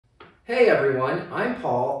Hey everyone, I'm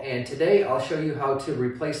Paul, and today I'll show you how to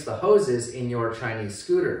replace the hoses in your Chinese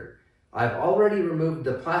scooter. I've already removed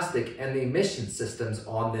the plastic and the emission systems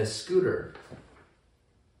on this scooter.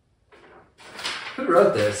 Who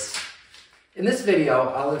wrote this? In this video,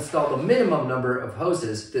 I'll install the minimum number of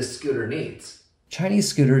hoses this scooter needs. Chinese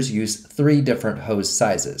scooters use 3 different hose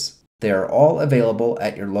sizes. They are all available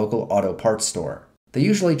at your local auto parts store. They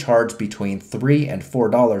usually charge between $3 and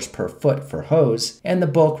 $4 per foot for hose, and the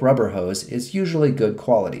bulk rubber hose is usually good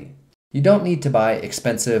quality. You don't need to buy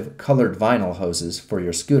expensive colored vinyl hoses for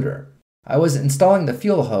your scooter. I was installing the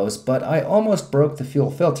fuel hose, but I almost broke the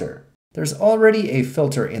fuel filter. There's already a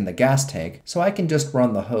filter in the gas tank, so I can just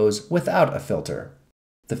run the hose without a filter.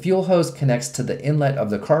 The fuel hose connects to the inlet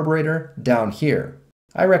of the carburetor down here.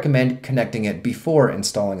 I recommend connecting it before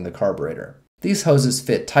installing the carburetor. These hoses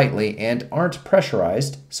fit tightly and aren't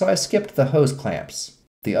pressurized, so I skipped the hose clamps.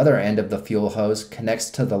 The other end of the fuel hose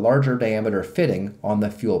connects to the larger diameter fitting on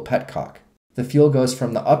the fuel petcock. The fuel goes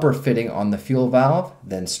from the upper fitting on the fuel valve,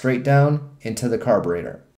 then straight down into the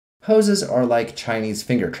carburetor. Hoses are like Chinese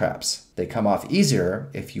finger traps. They come off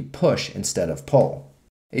easier if you push instead of pull.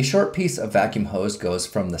 A short piece of vacuum hose goes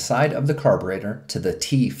from the side of the carburetor to the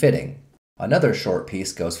T fitting. Another short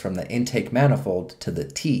piece goes from the intake manifold to the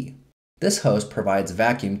T. This hose provides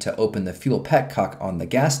vacuum to open the fuel petcock on the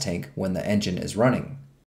gas tank when the engine is running.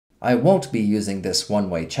 I won't be using this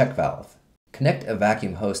one-way check valve. Connect a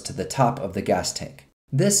vacuum hose to the top of the gas tank.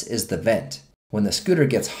 This is the vent. When the scooter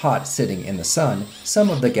gets hot sitting in the sun,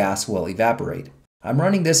 some of the gas will evaporate. I'm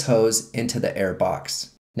running this hose into the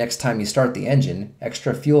airbox. Next time you start the engine,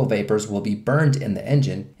 extra fuel vapors will be burned in the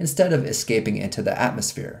engine instead of escaping into the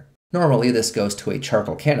atmosphere. Normally this goes to a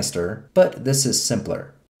charcoal canister, but this is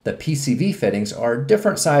simpler. The PCV fittings are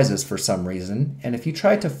different sizes for some reason, and if you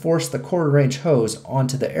try to force the quarter-inch hose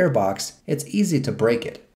onto the airbox, it's easy to break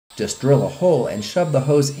it. Just drill a hole and shove the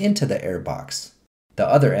hose into the airbox. The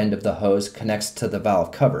other end of the hose connects to the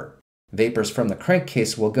valve cover. Vapors from the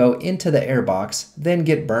crankcase will go into the airbox, then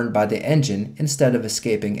get burned by the engine instead of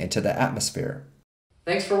escaping into the atmosphere.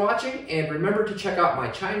 Thanks for watching, and remember to check out my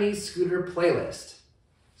Chinese scooter playlist.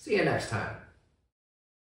 See you next time.